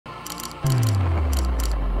I'm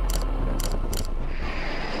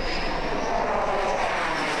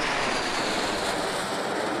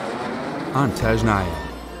Tej Naik.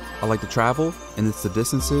 I like to travel, and it's the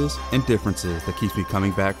distances and differences that keeps me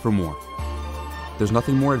coming back for more. There's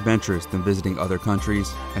nothing more adventurous than visiting other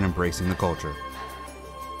countries and embracing the culture.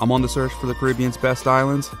 I'm on the search for the Caribbean's best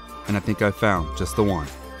islands, and I think I've found just the one.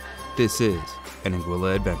 This is an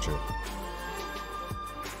Anguilla adventure.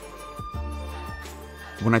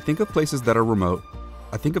 When I think of places that are remote,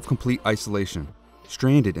 I think of complete isolation,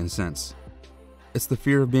 stranded in a sense. It's the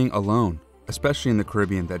fear of being alone, especially in the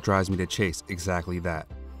Caribbean, that drives me to chase exactly that: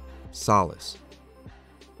 solace.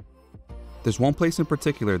 There's one place in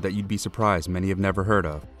particular that you'd be surprised many have never heard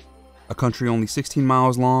of. A country only 16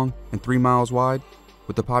 miles long and 3 miles wide,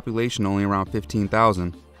 with a population only around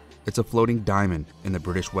 15,000, it's a floating diamond in the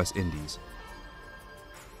British West Indies.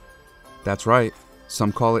 That's right,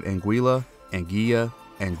 some call it Anguilla, Anguilla,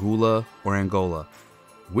 Anguilla, or Angola,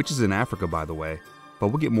 which is in Africa, by the way, but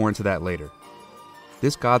we'll get more into that later.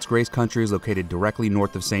 This God's grace country is located directly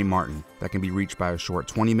north of St. Martin that can be reached by a short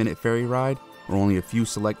 20-minute ferry ride or only a few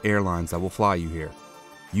select airlines that will fly you here.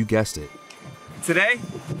 You guessed it. Today,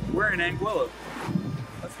 we're in Anguilla.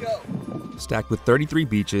 Let's go. Stacked with 33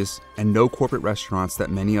 beaches and no corporate restaurants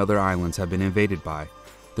that many other islands have been invaded by,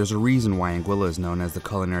 there's a reason why Anguilla is known as the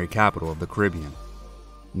culinary capital of the Caribbean.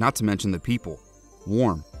 Not to mention the people: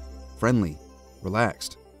 warm, friendly,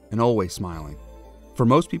 relaxed, and always smiling. For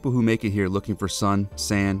most people who make it here looking for sun,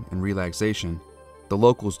 sand, and relaxation, the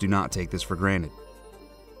locals do not take this for granted.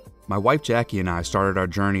 My wife Jackie and I started our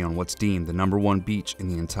journey on what's deemed the #1 beach in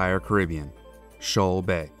the entire Caribbean, Shoal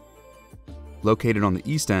Bay. Located on the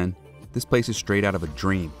east end, this place is straight out of a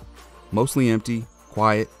dream. Mostly empty,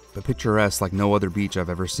 quiet, but picturesque like no other beach I've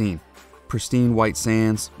ever seen. Pristine white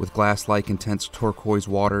sands with glass-like intense turquoise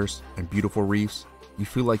waters and beautiful reefs. You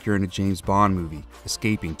feel like you're in a James Bond movie,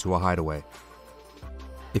 escaping to a hideaway.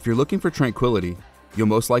 If you're looking for tranquility, you'll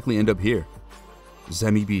most likely end up here.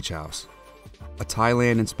 Zemi Beach House, a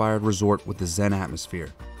Thailand-inspired resort with a zen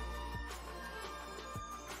atmosphere.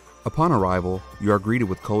 Upon arrival, you are greeted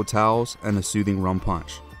with cold towels and a soothing rum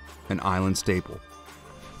punch, an island staple.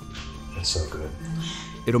 That's so good.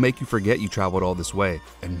 It'll make you forget you traveled all this way,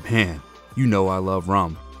 and man, you know I love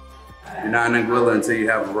rum. You're not in Anguilla until you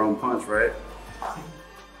have a rum punch, right?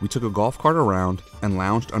 We took a golf cart around and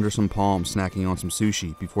lounged under some palms snacking on some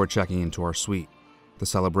sushi before checking into our suite, the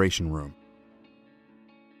celebration room.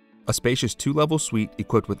 A spacious 2-level suite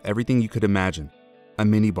equipped with everything you could imagine: a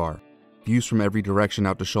minibar, views from every direction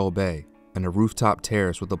out to Shoal Bay, and a rooftop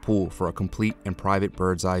terrace with a pool for a complete and private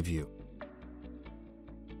bird's eye view.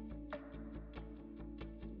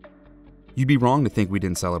 You'd be wrong to think we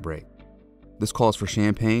didn't celebrate. This calls for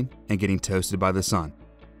champagne and getting toasted by the sun.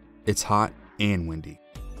 It's hot and windy.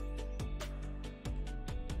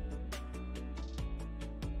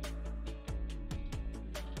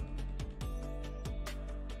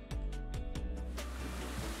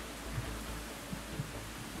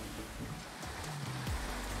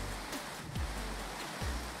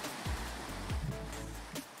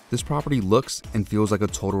 This property looks and feels like a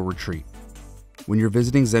total retreat. When you're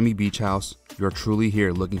visiting Zemi Beach House, you're truly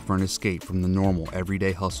here looking for an escape from the normal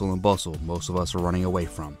everyday hustle and bustle most of us are running away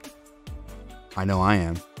from. I know I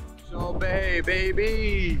am. Shoal Bay,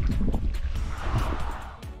 baby!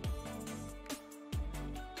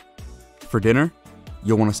 For dinner,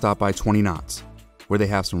 you'll want to stop by 20 Knots, where they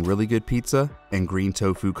have some really good pizza and green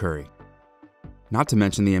tofu curry. Not to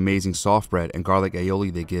mention the amazing soft bread and garlic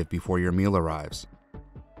aioli they give before your meal arrives.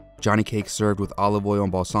 Johnny cakes served with olive oil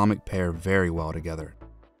and balsamic pair very well together.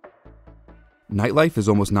 Nightlife is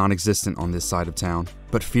almost non-existent on this side of town,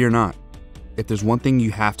 but fear not. If there's one thing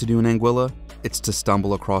you have to do in Anguilla, it's to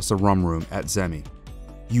stumble across a rum room at Zemi.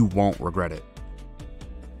 You won't regret it.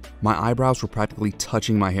 My eyebrows were practically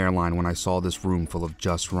touching my hairline when I saw this room full of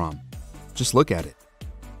just rum. Just look at it.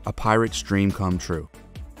 A pirate's dream come true.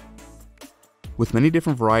 With many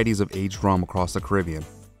different varieties of aged rum across the Caribbean,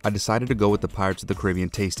 I decided to go with the Pirates of the Caribbean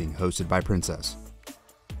tasting hosted by Princess.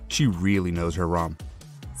 She really knows her rum.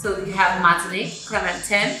 So you have Martinique,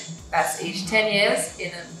 Clementine, that's aged 10 years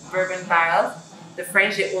in a bourbon barrel. The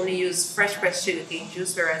French, they only use fresh pressed sugarcane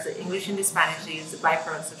juice, whereas the English and the Spanish, they use the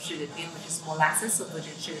byproducts of sugarcane, which is molasses, so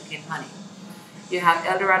virgin sugarcane honey. You have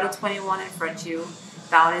Eldorado 21 in front of you.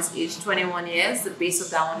 That one is aged 21 years. The base of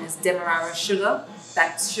that one is Demerara sugar.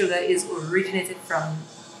 That sugar is originated from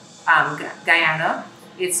Guyana.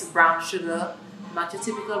 It's brown sugar, not your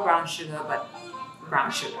typical brown sugar, but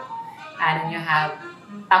brown sugar. And then you have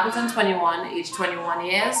Appleton 21, aged 21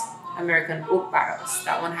 years, American oak barrels.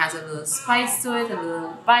 That one has a little spice to it, a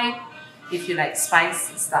little bite. If you like spice,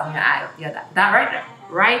 it's down your alley. Yeah, that right there.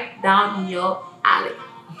 Right down your alley.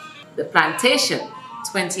 The Plantation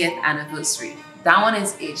 20th anniversary. That one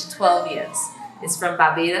is aged 12 years. It's from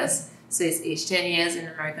Barbados, so it's aged 10 years in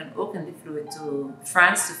American oak, and they flew it to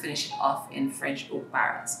France to finish it off in French oak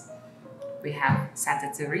barrels. We have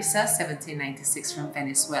Santa Teresa 1796 from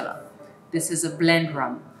Venezuela. This is a blend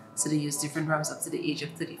rum, so they use different rums up to the age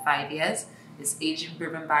of 35 years. It's aged in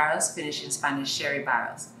bourbon barrels, finished in Spanish sherry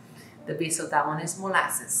barrels. The base of that one is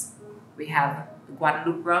molasses. We have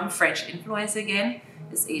Guadeloupe rum, French influence again.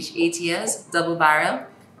 It's aged 8 years, double barrel,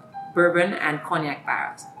 bourbon and cognac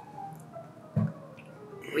barrels.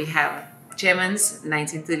 We have Germans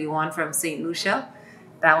 1931 from St. Lucia.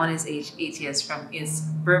 That one is aged 8 years from its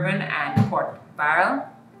bourbon and port barrel.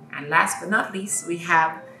 And last but not least, we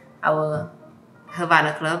have our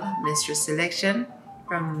Havana Club Mistress Selection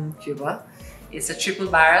from Cuba. It's a triple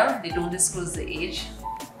barrel. They don't disclose the age.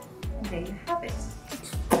 And there you have it.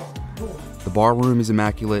 The bar room is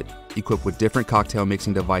immaculate, equipped with different cocktail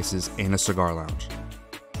mixing devices and a cigar lounge.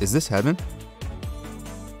 Is this heaven?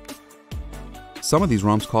 Some of these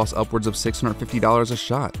rums cost upwards of $650 a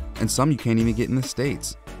shot, and some you can't even get in the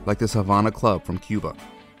States, like this Havana Club from Cuba.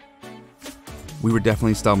 We were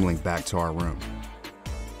definitely stumbling back to our room.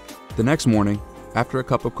 The next morning, after a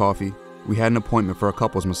cup of coffee, we had an appointment for a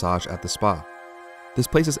couples massage at the spa. This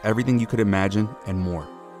place is everything you could imagine and more.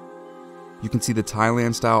 You can see the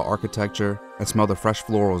Thailand-style architecture and smell the fresh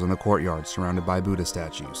florals in the courtyard surrounded by Buddha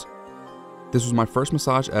statues. This was my first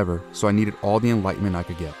massage ever, so I needed all the enlightenment I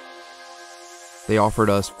could get. They offered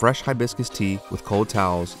us fresh hibiscus tea with cold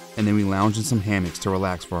towels, and then we lounged in some hammocks to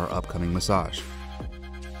relax for our upcoming massage.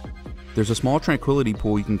 There's a small tranquility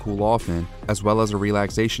pool you can cool off in, as well as a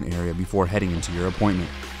relaxation area before heading into your appointment.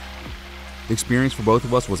 The experience for both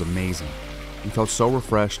of us was amazing. We felt so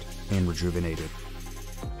refreshed and rejuvenated.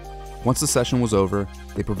 Once the session was over,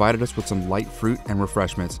 they provided us with some light fruit and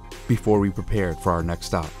refreshments before we prepared for our next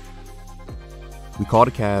stop. We called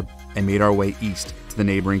a cab and made our way east to the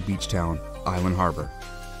neighboring beach town, Island Harbor.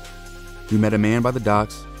 We met a man by the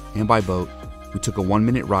docks, and by boat, we took a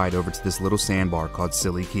 1-minute ride over to this little sandbar called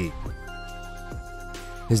Silly Key.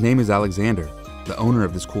 His name is Alexander, the owner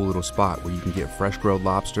of this cool little spot where you can get fresh grilled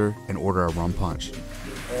lobster and order a rum punch.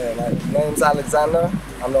 Yeah, my name's Alexander.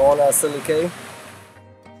 I'm the owner of Silly Key.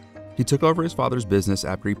 He took over his father's business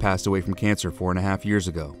after he passed away from cancer 4.5 years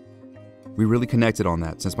ago. We really connected on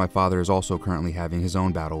that since my father is also currently having his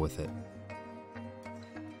own battle with it.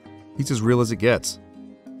 He's as real as it gets.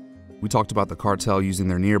 We talked about the cartel using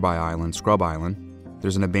their nearby island, Scrub Island.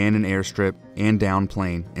 There's an abandoned airstrip and downed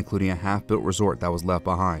plane, including a half-built resort that was left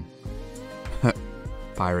behind.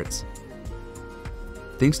 Pirates.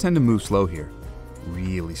 Things tend to move slow here,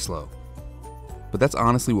 really slow. But that's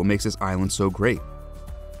honestly what makes this island so great.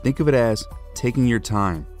 Think of it as taking your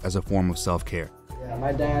time as a form of self-care. Yeah,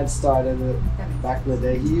 my dad started it back in the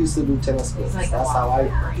day. He used to do tennis courts. That's how I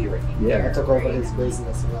took over his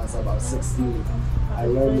business when I was about 16. I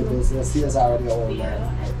learned the business. He was already an old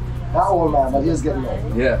man. Not old man, but he was getting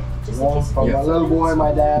old. Yeah. You know, from a little boy,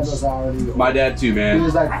 my dad was already old. My dad too, man. He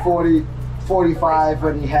was like 40, 45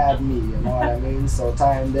 when he had me, you know what I mean? So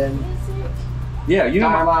time then, Yeah, you know,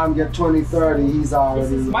 time I'm get 20, 30, he's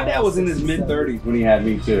already... my dad was in his mid-30s when he had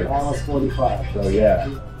me too. I was 45. So yeah.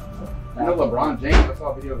 I know LeBron James, I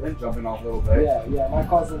saw a video of him jumping off a little bit. Yeah, my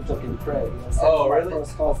cousin took him credit. Oh, really? My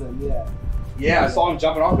first cousin, yeah. Yeah, I saw him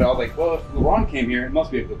jumping off it. I was like, well, if LeBron came here, it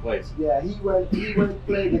must be a good place. Yeah, he went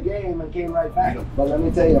played the game and came right back. But let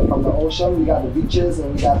me tell you, from the ocean, we got the beaches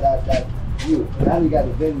and we got that view. And then we got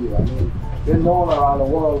the venue. I mean, we're known around the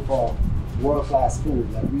world for world-class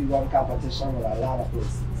food. Like, we run competition with a lot of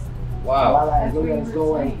places. Wow. A lot of Anguillians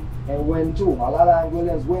go and win too. A lot of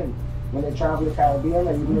Anguillians win. When they travel to the Caribbean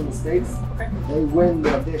and even in the States, they win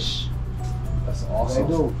their dish. That's awesome.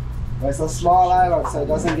 They do. But it's a small island, so it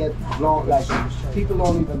doesn't get blown, like, people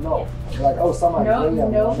don't even know. They're like, oh, somebody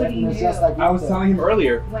nobody it's knew. just like I was telling him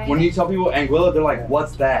earlier, when you tell people Anguilla, they're like,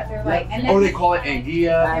 what's that? They're like, and Or then they call it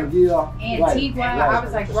Anguilla. Anguilla. Antigua. I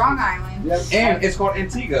was like, wrong island. Yep. And it's called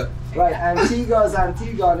Antigua. Right, Antigua is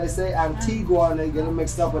Antigua, and they say Antigua, and they get it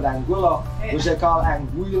mixed up with Anguilla, which they call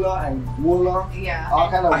Anguilla, Anguilla. Yeah. All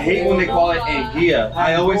kind of I hate when they call it Anguilla.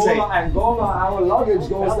 I always say, Angola, our luggage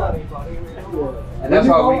goes up. and that's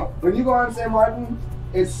how When you go on St. Martin,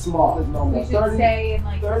 it's small. It's no We more. should 30 say in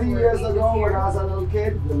like 30 years ago, when I was a little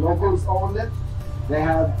kid, the locals owned it. They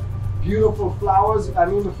had beautiful flowers. I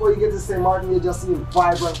mean, before you get to St. Martin, you just see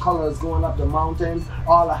vibrant colors going up the mountain.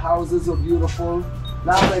 All the houses are beautiful.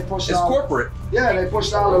 Now they push it's corporate. Yeah, they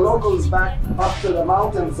pushed all the locals back up to the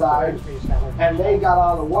mountainside, and they got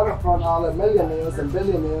all the waterfront, all the millionaires and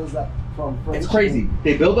billionaires that from French. It's crazy.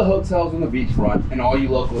 They build the hotels on the beachfront, and all you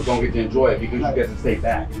locals don't get to enjoy it because you get to stay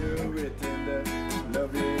back.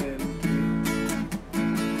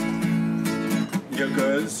 You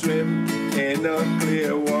could swim in a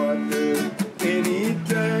clear water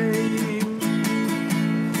anytime.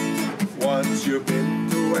 Once you've been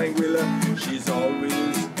to Anguilla, she's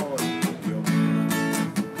always on you.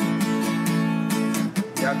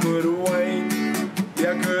 You could wine,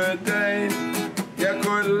 you could dine, you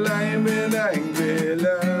could lime in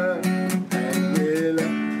Anguilla. Anguilla,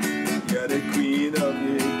 you're the queen of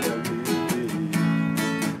the Caribe.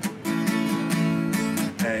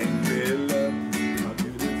 Anguilla, a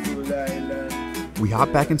beautiful island. We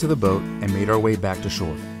hopped back into the boat and made our way back to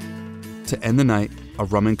shore. To end the night, a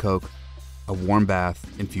rum and coke, a warm bath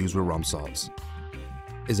infused with rum salts.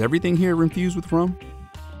 Is everything here infused with rum?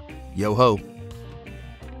 Yo ho!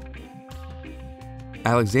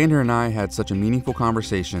 Alexander and I had such a meaningful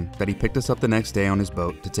conversation that he picked us up the next day on his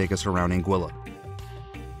boat to take us around Anguilla.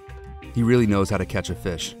 He really knows how to catch a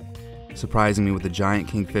fish, surprising me with the giant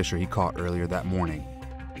kingfisher he caught earlier that morning.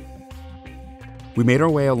 We made our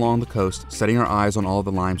way along the coast, setting our eyes on all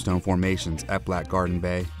the limestone formations at Black Garden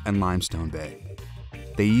Bay and Limestone Bay.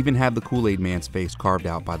 They even had the Kool-Aid Man's face carved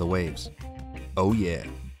out by the waves. Oh yeah.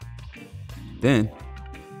 Then,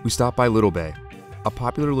 we stopped by Little Bay, a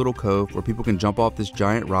popular little cove where people can jump off this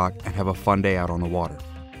giant rock and have a fun day out on the water.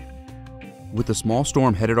 With a small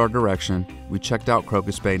storm headed our direction, we checked out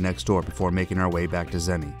Crocus Bay next door before making our way back to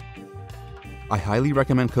Zemi. I highly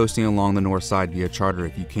recommend coasting along the north side via charter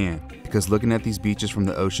if you can, because looking at these beaches from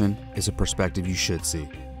the ocean is a perspective you should see.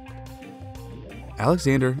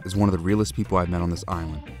 Alexander is one of the realest people I've met on this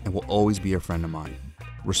island and will always be a friend of mine.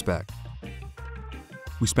 Respect.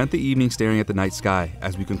 We spent the evening staring at the night sky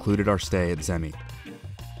as we concluded our stay at Zemi.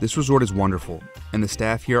 This resort is wonderful, and the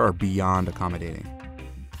staff here are beyond accommodating.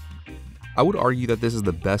 I would argue that this is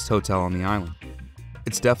the best hotel on the island.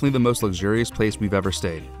 It's definitely the most luxurious place we've ever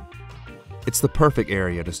stayed. It's the perfect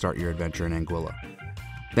area to start your adventure in Anguilla.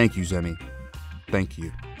 Thank you, Zemi. Thank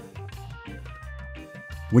you.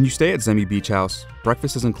 When you stay at Zemi Beach House,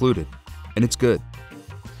 breakfast is included, and it's good.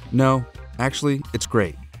 No, actually, it's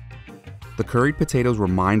great. The curried potatoes were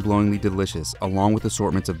mind-blowingly delicious, along with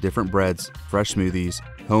assortments of different breads, fresh smoothies,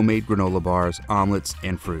 homemade granola bars, omelets,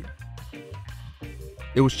 and fruit.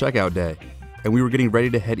 It was checkout day, and we were getting ready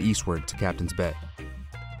to head eastward to Captain's Bay.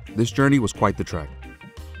 This journey was quite the trek.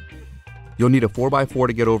 You'll need a 4x4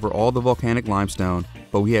 to get over all the volcanic limestone,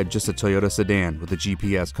 but we had just a Toyota sedan with the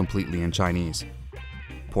GPS completely in Chinese.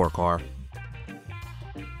 Poor car.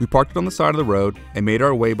 We parked it on the side of the road and made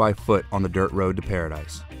our way by foot on the dirt road to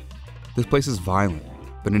paradise. This place is violent,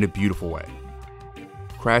 but in a beautiful way.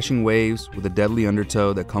 Crashing waves with a deadly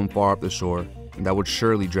undertow that come far up the shore and that would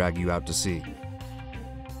surely drag you out to sea.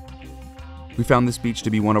 We found this beach to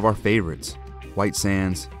be one of our favorites, white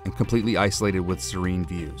sands and completely isolated with serene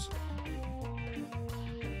views.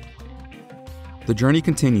 The journey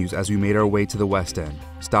continues as we made our way to the west end,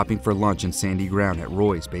 stopping for lunch in sandy ground at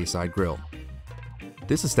Roy's Bayside Grill.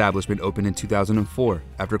 This establishment opened in 2004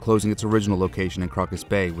 after closing its original location in Crocus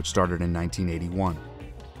Bay, which started in 1981.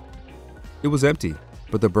 It was empty,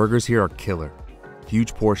 but the burgers here are killer.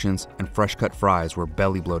 Huge portions and fresh-cut fries were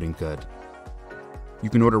belly-bloating good. You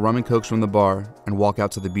can order rum and cokes from the bar and walk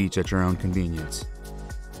out to the beach at your own convenience.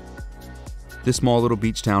 This small little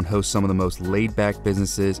beach town hosts some of the most laid-back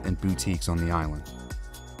businesses and boutiques on the island.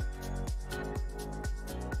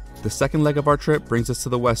 The second leg of our trip brings us to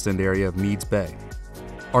the west end area of Meads Bay.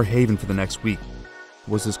 Our haven for the next week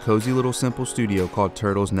was this cozy little simple studio called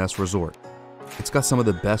Turtle's Nest Resort. It's got some of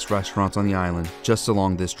the best restaurants on the island just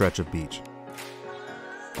along this stretch of beach.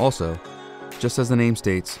 Also, just as the name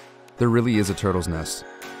states, there really is a turtle's nest,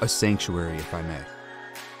 a sanctuary if I may.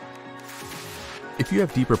 If you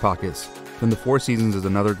have deeper pockets, then the Four Seasons is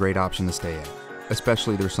another great option to stay at,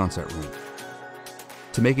 especially their sunset room.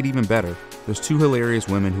 To make it even better, there's two hilarious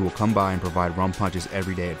women who will come by and provide rum punches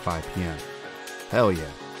every day at 5 p.m. Hell yeah.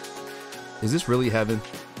 Is this really heaven?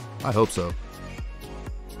 I hope so.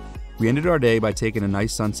 We ended our day by taking a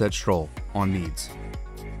nice sunset stroll on Meads.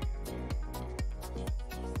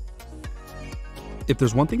 If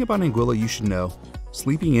there's one thing about Anguilla you should know,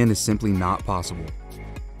 sleeping in is simply not possible.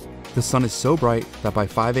 The sun is so bright that by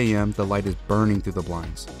 5 a.m. the light is burning through the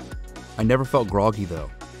blinds. I never felt groggy though,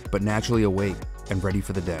 but naturally awake and ready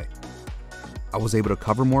for the day. I was able to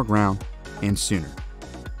cover more ground and sooner.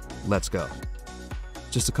 Let's go.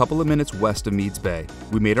 Just a couple of minutes west of Meads Bay,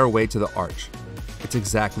 we made our way to the Arch. It's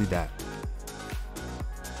exactly that.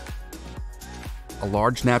 A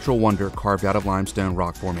large natural wonder carved out of limestone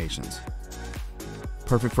rock formations.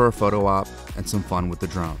 Perfect for a photo op and some fun with the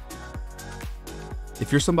drone.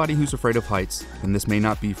 If you're somebody who's afraid of heights, then this may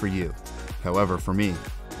not be for you. However, for me,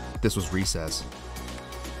 this was recess.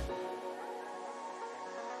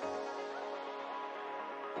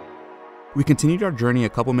 We continued our journey a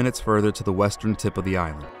couple minutes further to the western tip of the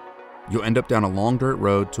island. You'll end up down a long dirt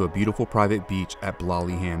road to a beautiful private beach at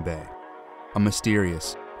Blollyham Bay. A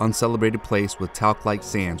mysterious, uncelebrated place with talc-like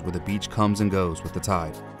sands where the beach comes and goes with the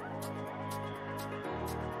tide.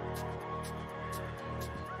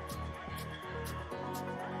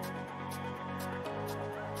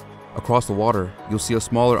 Across the water, you'll see a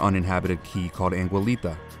smaller uninhabited key called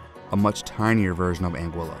Anguillita, a much tinier version of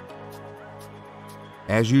Anguilla.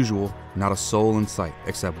 As usual, not a soul in sight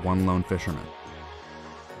except one lone fisherman.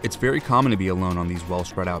 It's very common to be alone on these well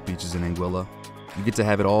spread out beaches in Anguilla. You get to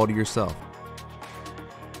have it all to yourself.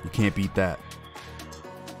 You can't beat that.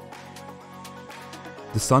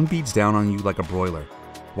 The sun beats down on you like a broiler,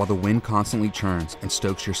 while the wind constantly churns and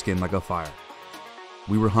stokes your skin like a fire.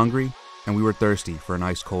 We were hungry, and we were thirsty for an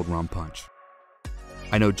ice cold rum punch.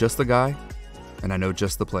 I know just the guy, and I know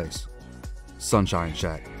just the place. Sunshine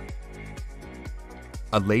Shack.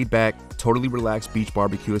 A laid-back, totally relaxed beach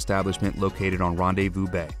barbecue establishment located on Rendezvous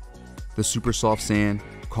Bay. The super soft sand,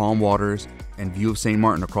 calm waters, and view of St.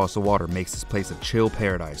 Martin across the water makes this place a chill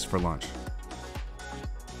paradise for lunch.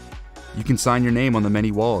 You can sign your name on the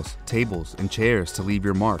many walls, tables, and chairs to leave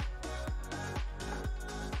your mark.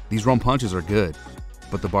 These rum punches are good,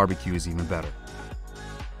 but the barbecue is even better.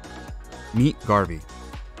 Meet Garvey.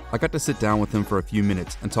 I got to sit down with him for a few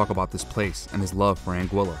minutes and talk about this place and his love for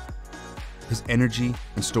Anguilla. His energy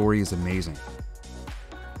and story is amazing.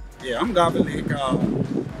 Yeah, I'm Garvey Lake. I'm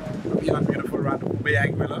here on beautiful Rendezvous Bay,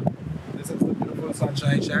 Anguilla. This is the beautiful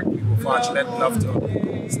Sunshine Shack. We were fortunate enough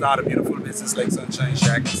to start a beautiful business like Sunshine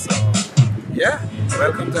Shack. So, yeah,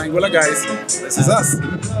 welcome to Anguilla, guys. This is us.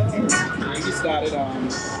 We started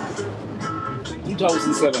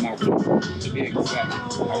 2007, October, to be exact.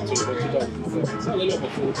 October 2007. So a little over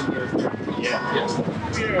 14 years ago.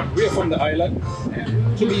 Yeah. We're from the island,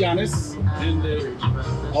 and to be honest, in the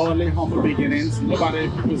early humble beginnings, nobody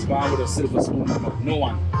was born with a silver spoon. No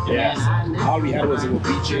one. Yeah. All we had was our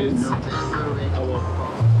beaches, our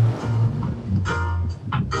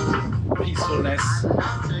peacefulness,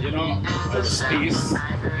 our space,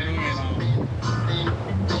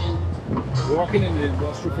 working in the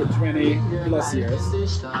industry for 20 plus years,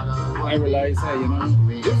 I realized, hey,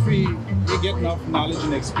 if we get enough knowledge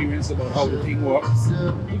and experience about how the thing works,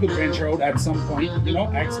 you could venture out at some point,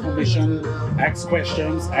 ask permission, ask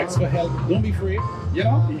questions, ask for help. Don't be afraid,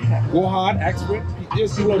 Go hard, ask for it.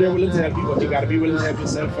 There's people out there willing to help you, but you gotta be willing to help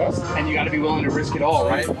yourself first. And you gotta be willing to risk it all,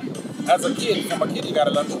 right? As a kid, you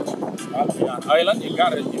gotta learn to cook. If you're on island,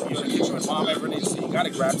 you're in the kitchen with mom every day, so you gotta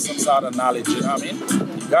grab some sort of knowledge, you know what I mean?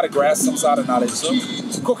 You gotta grasp some sort of knowledge. So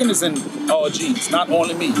cooking is in our genes, not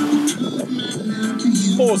only me.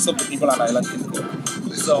 Most of the people on island can cook.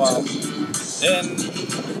 So then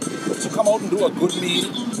to come out and do a good meal,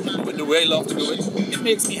 and do it the way I love to do it, it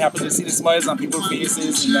makes me happy to see the smiles on people's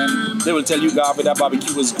faces, and then they will tell you, Garvey, that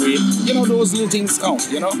barbecue was great. Those little things count,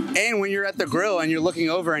 And when you're at the grill and you're looking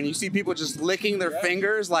over and you see people just licking their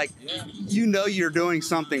fingers, you're doing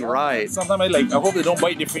something right. Sometimes I hope they don't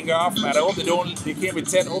bite their finger off, man. I hope they came with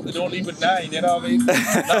 10, I hope they don't leave with 9, you know what I mean?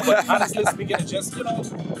 No, but honestly speaking, it's just,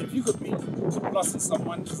 if you could be plus in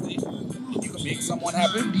someone's day, if you could make someone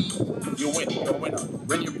happy, you win, you're a winner.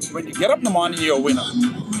 When you get up in the morning, you're a winner.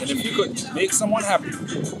 And if you could make someone happy,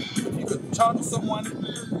 if you could turn someone,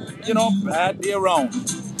 bad day around,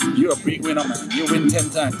 you're a big winner, man. You win 10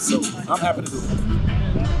 times. So I'm happy to do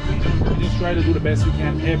it. We just try to do the best we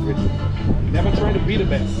can every day. We never try to be the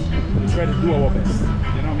best. We try to do our best. You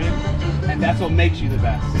know what I mean? And that's what makes you the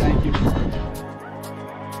best. Thank you.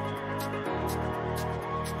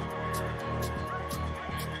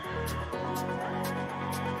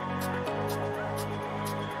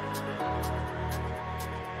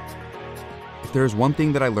 If there is one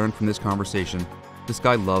thing that I learned from this conversation, this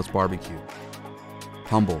guy loves barbecue.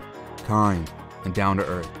 Humble, kind, and down to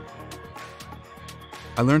earth.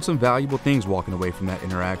 I learned some valuable things walking away from that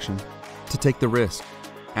interaction. To take the risk,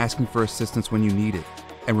 asking for assistance when you need it,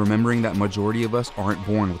 and remembering that majority of us aren't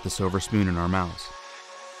born with the silver spoon in our mouths.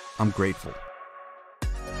 I'm grateful.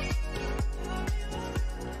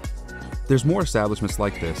 There's more establishments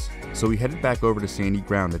like this, so we headed back over to Sandy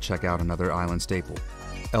Ground to check out another island staple,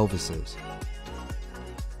 Elvis's.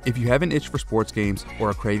 If you have an itch for sports games or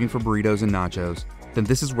a craving for burritos and nachos, then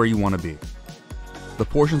this is where you want to be. The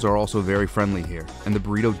portions are also very friendly here, and the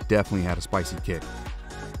burrito definitely had a spicy kick.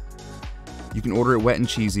 You can order it wet and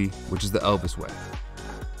cheesy, which is the Elvis way.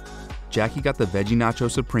 Jackie got the Veggie Nacho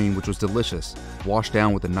Supreme, which was delicious, washed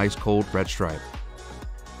down with a nice cold red stripe.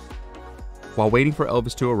 While waiting for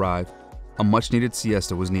Elvis to arrive, a much-needed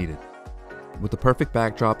siesta was needed. With the perfect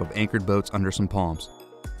backdrop of anchored boats under some palms,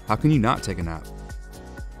 how can you not take a nap?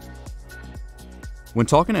 When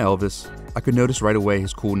talking to Elvis, I could notice right away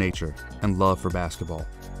his cool nature and love for basketball,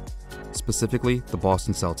 specifically the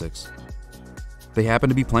Boston Celtics. They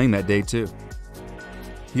happened to be playing that day too.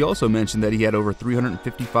 He also mentioned that he had over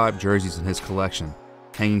 355 jerseys in his collection,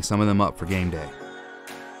 hanging some of them up for game day.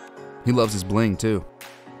 He loves his bling too.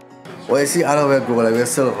 Well, you see, I don't wear gold, I wear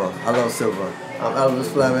silver. I love silver. I'm Elvis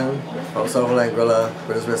Fleming from South Anguilla,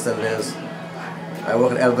 British West Indies. I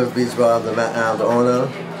work at Elvis Beach Bar, the owner.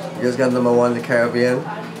 We just got #1 in the Caribbean,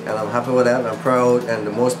 and I'm happy with that. I'm proud, and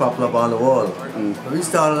the most popular bar in the world. We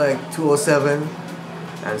started like 2007,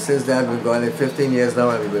 and since then we've gone like 15 years now,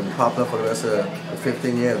 and we've been popular for the rest of the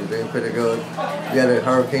 15 years. We're doing pretty good. We had a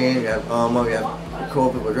hurricane, we had Irma, we had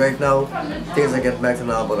COVID, but right now things are getting back to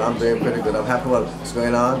normal, but I'm doing pretty good. I'm happy with what's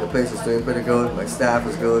going on. The place is doing pretty good. My staff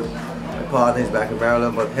is good. My partner is back in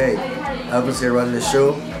Maryland, but hey, Elvis here running the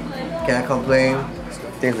show. Can't complain.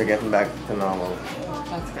 Things are getting back to normal.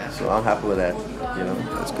 That's good. So I'm happy with that, you know.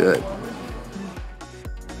 That's good.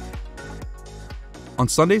 On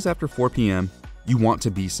Sundays after 4 p.m., you want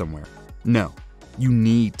to be somewhere. No, you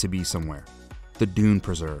need to be somewhere. The Dune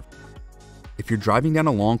Preserve. If you're driving down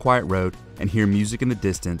a long, quiet road and hear music in the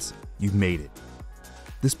distance, you've made it.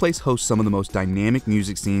 This place hosts some of the most dynamic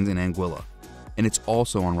music scenes in Anguilla, and it's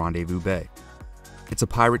also on Rendezvous Bay. It's a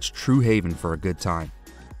pirate's true haven for a good time.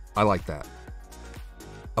 I like that.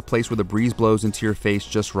 A place where the breeze blows into your face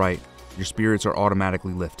just right, your spirits are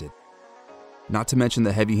automatically lifted. Not to mention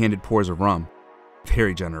the heavy-handed pours of rum.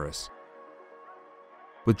 Very generous.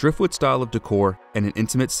 With driftwood style of decor and an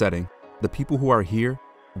intimate setting, the people who are here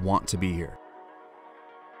want to be here.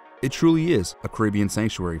 It truly is a Caribbean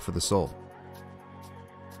sanctuary for the soul.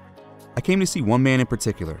 I came to see one man in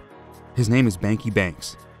particular. His name is Banky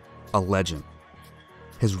Banks, a legend.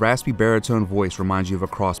 His raspy baritone voice reminds you of a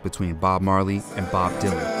cross between Bob Marley and Bob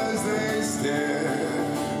Dylan,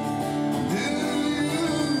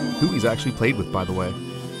 who he's actually played with, by the way.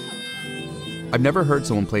 I've never heard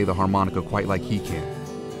someone play the harmonica quite like he can,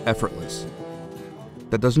 effortless.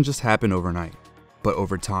 That doesn't just happen overnight, but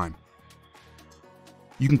over time.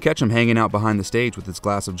 You can catch him hanging out behind the stage with his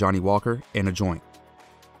glass of Johnny Walker and a joint.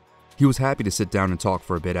 He was happy to sit down and talk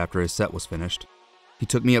for a bit after his set was finished. He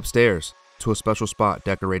took me upstairs to a special spot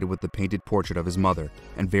decorated with the painted portrait of his mother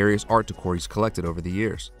and various art decor he's collected over the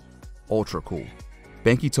years. Ultra cool.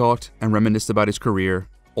 Banky talked and reminisced about his career,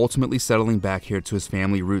 ultimately settling back here to his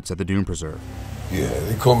family roots at the Dune Preserve. Yeah,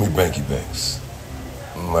 they call me Banky Banks.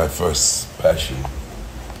 My first passion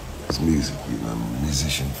is music. You know, I'm a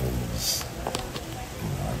musician from this,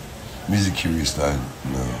 music curious time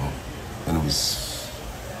now. And it was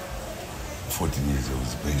 14 years I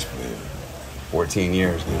was a bass player. 14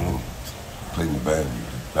 years, man. Played in the band,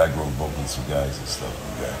 background vocals for guys and stuff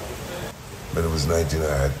like that. But it was 19,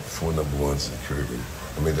 I had 4 #1s in the Caribbean.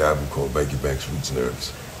 I made an album called Banky Banks Roots and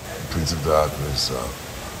Herbs. Prince of Darkness,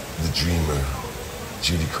 The Dreamer,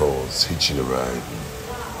 Judy Calls, Hitching a Ride,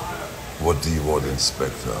 What Do You Want,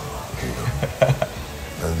 Inspector? You know?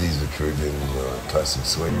 And these are Caribbean classic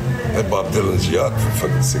swing. I had Bob Dylan's yacht for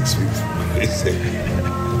fucking 6 weeks.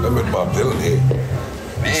 I met Bob Dylan here.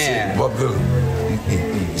 Man. Bob Dylan,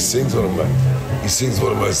 he sings one of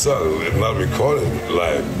my songs. I'm not recording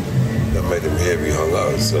live. I met him here, we hung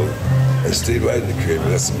out, so I stayed right in the crib.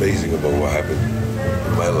 That's amazing about what happened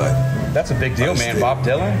in my life. That's a big deal, man. Bob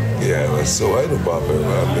Dylan? Yeah, so I know Bob very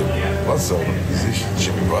well. I mean, lots of musicians,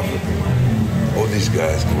 Jimmy Buffett, all these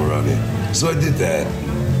guys come around here. So I did that.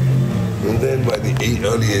 And then by the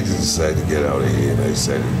early 80s, I decided to get out of here, and I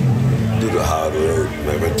decided to do the hard road. And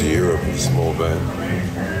I went to Europe with a small band.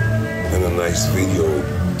 And a nice video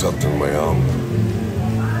tucked on my arm.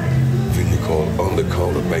 Video called On the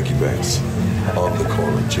Corner, Banky Banks. On the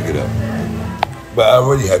Corner, check it out. But I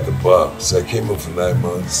already had the bug, so I came up for 9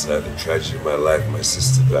 months. I had a tragedy in my life. My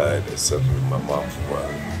sister died. I settled with my mom for a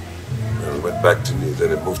while. And I went back to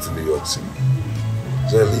then I moved to New York City.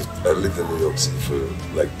 So I lived in New York City for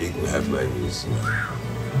like 8.5, 9 years. And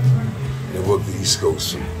I worked the East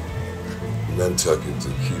Coast from Nantucket to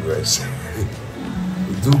Key West.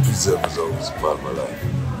 The Dune Preserve was always a part of my life.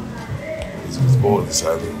 I was born this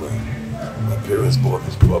island. My parents bought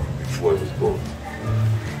this property before I was born.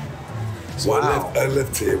 So Wow. I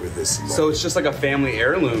left here with this. So it's just like a family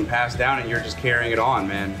heirloom passed down and you're just carrying it on,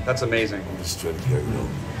 man. That's amazing. I'm just trying to carry it on.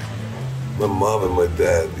 My mom and my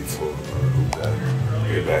dad, before who died,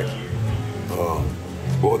 way back,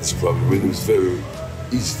 bought this property when it was very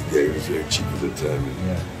easy to get. It was very cheap at the time, and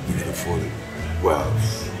we could afford it. Wow.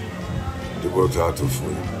 They worked hard to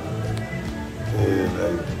afford it. And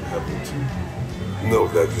I happen to know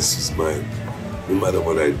that this is mine. No matter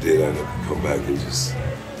what I did, I never come back and just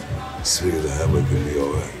swing the hammer and be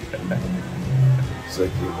all right. So I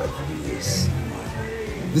came back to do this.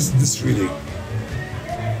 This really,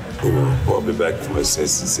 you know, brought me back to my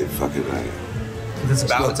senses and say, fuck it, It's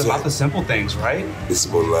about the simple things, right? It's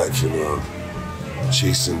about life, you know,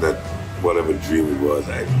 chasing that whatever dream it was.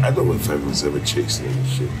 I don't know if I was ever chasing any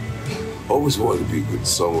shit. Always wanted to be a good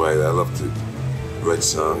songwriter. I love to write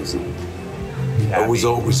songs, and I was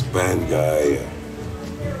always band guy.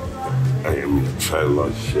 I mean, I tried a lot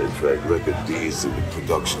of shit, tried record deals and the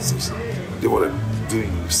productions. They want to do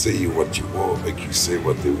you, say you what you want, make you say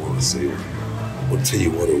what they want to say, or tell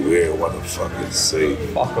you what to wear, what to fucking say.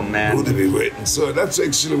 Fuck them, man. Who to be waiting. So that's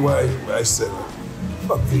actually why I said,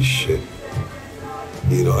 fuck this shit.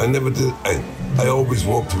 You know, I never did. I always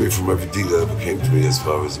walked away from every deal that ever came to me as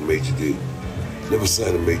far as a major deal. Never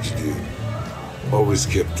signed a major deal. Always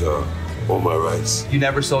kept all my rights. You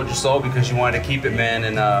never sold your soul because you wanted to keep it, man,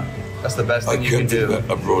 and that's the best thing you can do.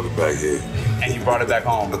 I brought it back here. And you brought it back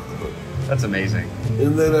home. That's amazing.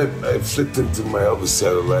 And then I flipped into my other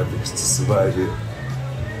side of life because to survive here,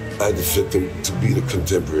 I had to flip to be the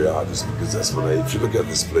contemporary artist because that's what if you look at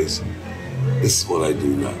this place, this is what I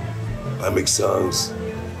do now. I make songs,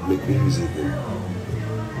 make music, and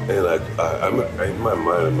in my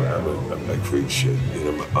mind, I create shit.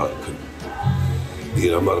 You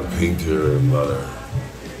know, I'm not a painter, I'm not a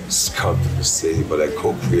sculptor per se, but I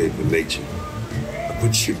co-create with nature. I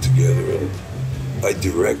put shit together and I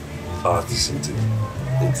direct artists into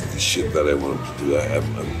the shit that I want them to do. I have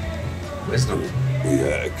wisdom.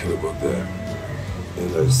 Yeah, I care about that.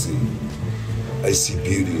 And I see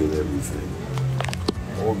beauty in everything.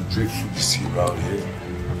 All the driftwood you see around here,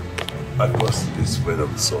 I busted this when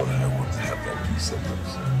I'm so I want to have that piece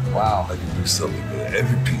sometimes. Wow. I can do something with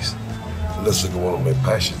every piece. And that's like one of my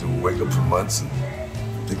passions, to wake up for months and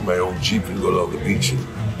take my own Jeep and go down the beach and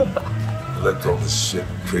collect all this shit,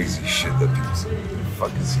 crazy shit that people say, what the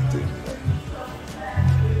fuck is he doing?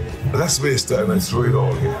 But that's the way it started, and I threw it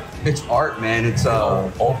all here. It's art, man. It's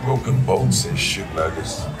all broken boats and shit, and I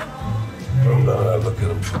just come down and I look at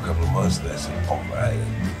them for a couple of months and I said, all right, I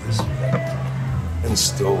do this and that. And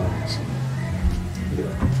stones.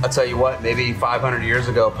 I'll tell you what, maybe 500 years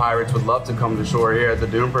ago, pirates would love to come to shore here at the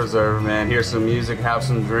Dune Preserve, man. Hear some music, have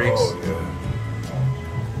some drinks. Oh, yeah.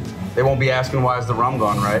 They won't be asking why is the rum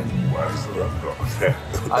gone, right? Why is the rum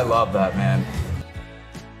gone? I love that, man.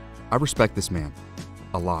 I respect this man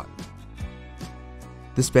a lot.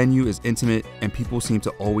 This venue is intimate and people seem to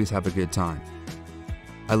always have a good time.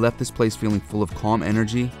 I left this place feeling full of calm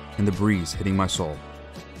energy and the breeze hitting my soul.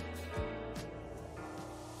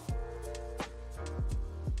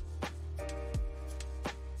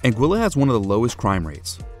 Anguilla has one of the lowest crime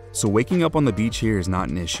rates, so waking up on the beach here is not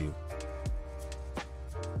an issue.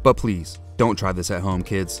 But please, don't try this at home,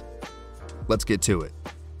 kids. Let's get to it.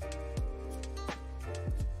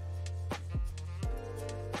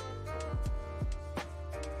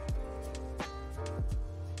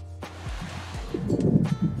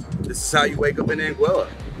 This is how you wake up in Anguilla.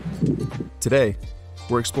 Today,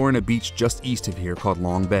 we're exploring a beach just east of here called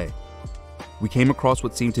Long Bay. We came across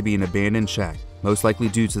what seemed to be an abandoned shack, most likely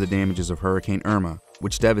due to the damages of Hurricane Irma,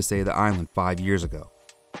 which devastated the island 5 years ago.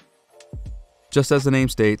 Just as the name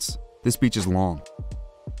states, this beach is long.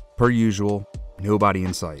 Per usual, nobody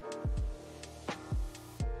in sight.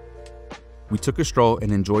 We took a stroll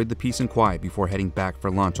and enjoyed the peace and quiet before heading back for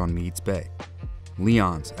lunch on Meads Bay,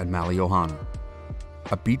 Leon's at Maliohana,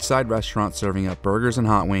 a beachside restaurant serving up burgers and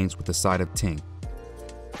hot wings with a side of ting,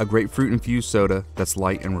 a grapefruit-infused soda that's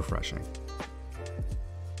light and refreshing.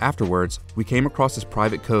 Afterwards, we came across this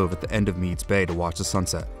private cove at the end of Meads Bay to watch the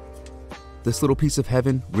sunset. This little piece of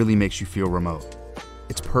heaven really makes you feel remote.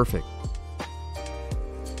 It's perfect.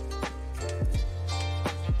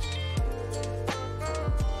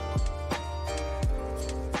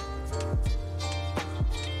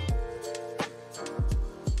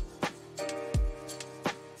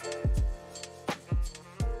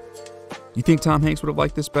 You think Tom Hanks would have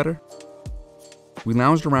liked this better? We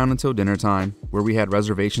lounged around until dinner time, where we had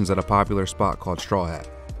reservations at a popular spot called Straw Hat.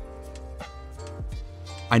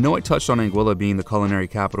 I know I touched on Anguilla being the culinary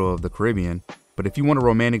capital of the Caribbean, but if you want a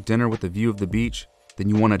romantic dinner with a view of the beach, then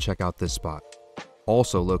you want to check out this spot,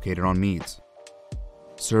 also located on Meads.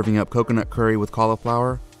 Serving up coconut curry with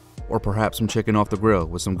cauliflower, or perhaps some chicken off the grill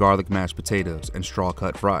with some garlic mashed potatoes and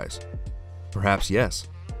straw-cut fries. Perhaps yes.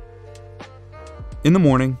 In the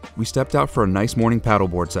morning, we stepped out for a nice morning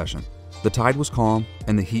paddleboard session. The tide was calm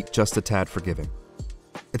and the heat just a tad forgiving.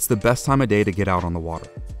 It's the best time of day to get out on the water.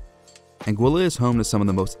 Anguilla is home to some of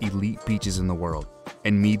the most elite beaches in the world,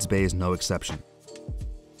 and Meads Bay is no exception.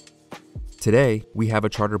 Today, we have a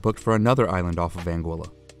charter booked for another island off of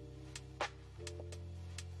Anguilla.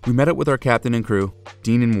 We met up with our captain and crew,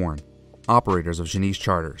 Dean and Warren, operators of Janice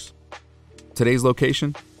Charters. Today's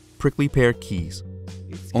location? Prickly Pear Keys.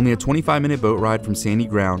 Only a 25-minute boat ride from sandy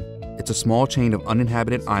ground, it's a small chain of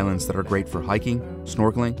uninhabited islands that are great for hiking,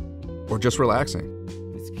 snorkeling, or just relaxing.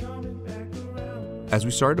 As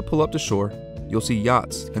we started to pull up to shore, you'll see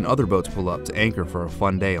yachts and other boats pull up to anchor for a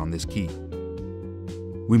fun day on this key.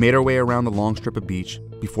 We made our way around the long strip of beach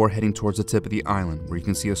before heading towards the tip of the island where you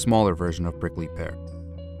can see a smaller version of Prickly Pear.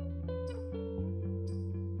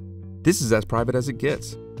 This is as private as it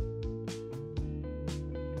gets.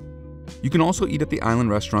 You can also eat at the island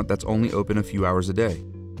restaurant that's only open a few hours a day.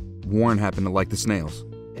 Warren happened to like the snails.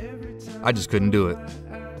 I just couldn't do it.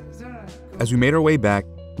 As we made our way back,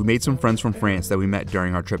 we made some friends from France that we met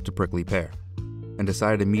during our trip to Prickly Pear, and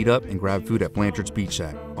decided to meet up and grab food at Blanchard's Beach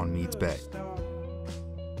Shack on Meads Bay.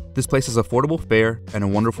 This place has affordable fare and a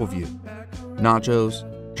wonderful view. Nachos,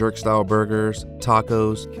 jerk-style burgers,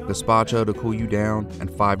 tacos, gazpacho to cool you down, and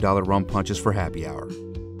 $5 rum punches for happy hour.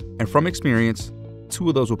 And from experience, 2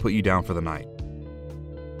 of those will put you down for the night.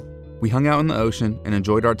 We hung out in the ocean and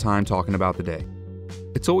enjoyed our time talking about the day.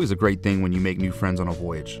 It's always a great thing when you make new friends on a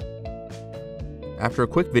voyage. After a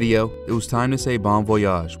quick video, it was time to say bon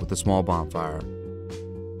voyage with a small bonfire.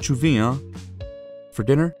 Tu viens? For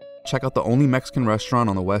dinner, check out the only Mexican restaurant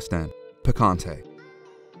on the West End, Picante.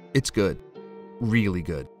 It's good. Really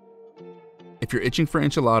good. If you're itching for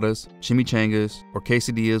enchiladas, chimichangas, or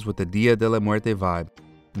quesadillas with the Dia de la Muerte vibe,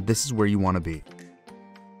 this is where you want to be.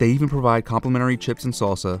 They even provide complimentary chips and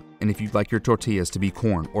salsa, and if you'd like your tortillas to be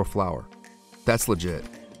corn or flour. That's legit.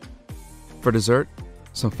 For dessert,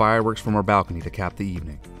 some fireworks from our balcony to cap the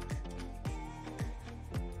evening.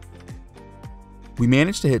 We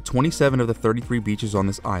managed to hit 27 of the 33 beaches on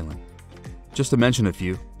this island. Just to mention a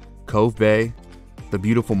few: Cove Bay, the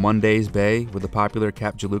beautiful Mondays Bay where the popular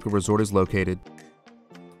Cap Juluca Resort is located.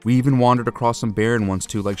 We even wandered across some barren ones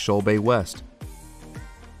too, like Shoal Bay West,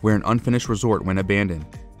 where an unfinished resort went abandoned,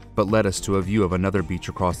 but led us to a view of another beach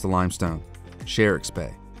across the limestone, Sherrick's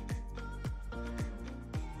Bay.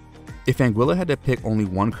 If Anguilla had to pick only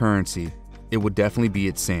one currency, it would definitely be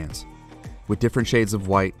its sands, with different shades of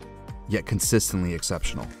white, yet consistently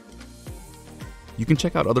exceptional. You can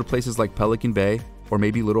check out other places like Pelican Bay or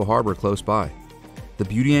maybe Little Harbor close by. The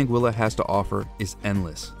beauty Anguilla has to offer is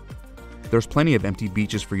endless. There's plenty of empty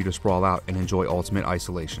beaches for you to sprawl out and enjoy ultimate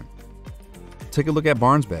isolation. Take a look at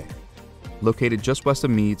Barnes Bay. Located just west of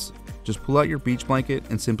Meads, just pull out your beach blanket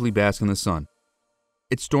and simply bask in the sun.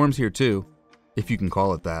 It storms here too, if you can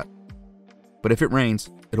call it that. But if it rains,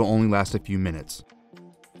 it'll only last a few minutes.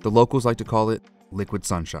 The locals like to call it liquid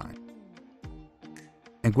sunshine.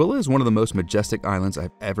 Anguilla is one of the most majestic islands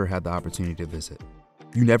I've ever had the opportunity to visit.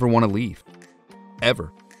 You never want to leave.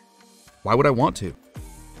 Ever. Why would I want to?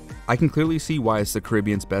 I can clearly see why it's the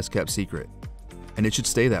Caribbean's best kept secret, and it should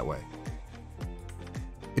stay that way.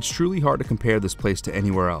 It's truly hard to compare this place to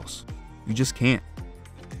anywhere else. You just can't.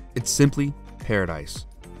 It's simply paradise.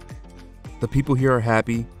 The people here are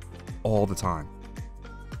happy all the time.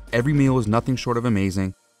 Every meal is nothing short of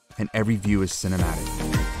amazing, and every view is cinematic.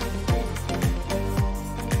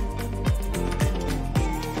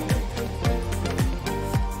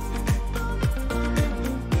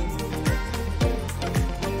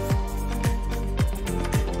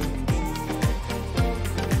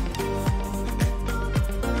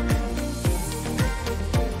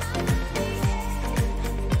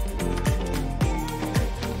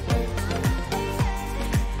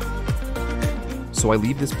 So I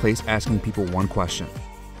leave this place asking people one question.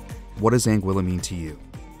 What does Anguilla mean to you?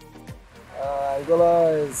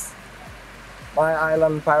 Anguilla is my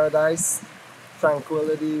island paradise.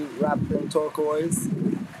 Tranquility wrapped in turquoise.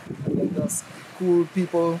 And just cool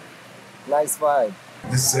people, nice vibe.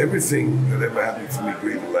 This is everything that ever happened for me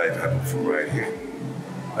great in life happened from right here.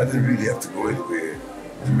 I didn't really have to go anywhere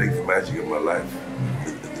to make the magic of my life.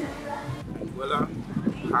 Anguilla,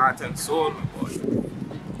 heart and soul, my boy.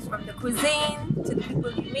 From the cuisine to the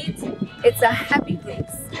people you meet, it's a happy place,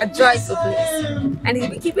 a joyful place, and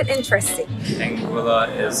we keep it interesting.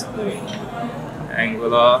 Anguilla is home.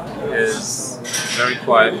 Anguilla is very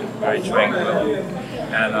quiet, very tranquil,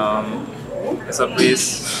 and it's a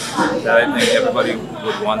place that I think everybody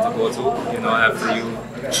would want to go to. You know,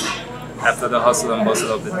 after the hustle and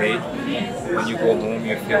bustle of the day, when you go home,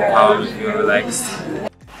 you feel calm, you feel relaxed.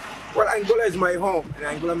 Well, Anguilla is my home,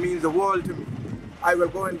 and Anguilla means the world to me. I will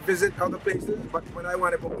go and visit other places, but when I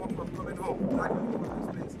want to go home, I'm coming home. I'm not going to go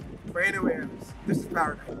to this place. for anywhere else. This is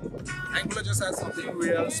paradise. Anguilla just has something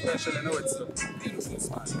real special, you know, it's a beautiful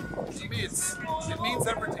spot. To me, it means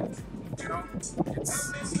everything, you know, it's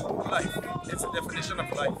life, it's the definition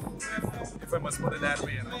of life, if I must put it that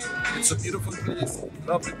way, you know. It's a beautiful place,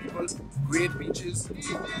 lovely people, great beaches,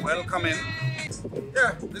 welcoming.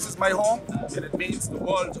 Yeah, this is my home, and it means the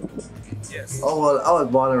world to me. Yes. Oh, well, I was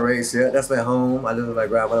born and raised here. That's my home. I lived with my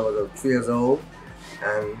grandmother when I was 3 years old,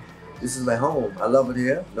 and this is my home. I love it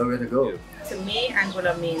here. Nowhere to go. To me,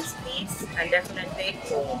 Anguilla means peace and definitely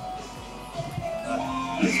home.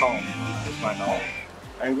 It's home. It's my home.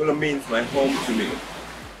 Anguilla means my home to me.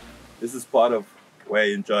 This is part of where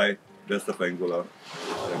I enjoy the rest of Anguilla.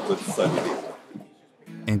 A good sunny.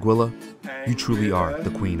 Anguilla, you truly are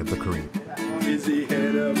the queen of the Caribe. Busy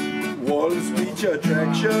head up, walls reach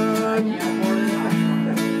attraction.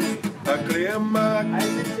 A clear mark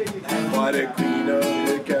for the queen of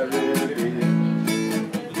the Caribbean.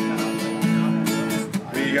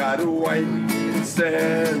 We got white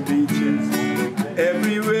sand beaches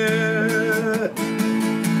everywhere.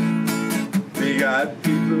 We got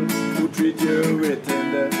people who treat you with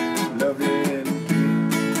tender, loving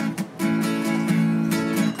care.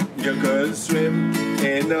 You could swim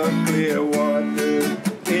in a clear water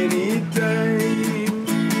anytime.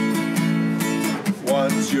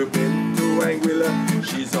 Once you've been to Anguilla,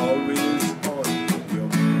 she's always on your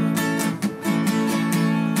mind.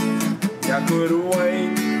 You could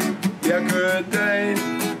wine, you could dine,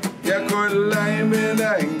 you could lime in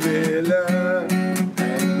Anguilla.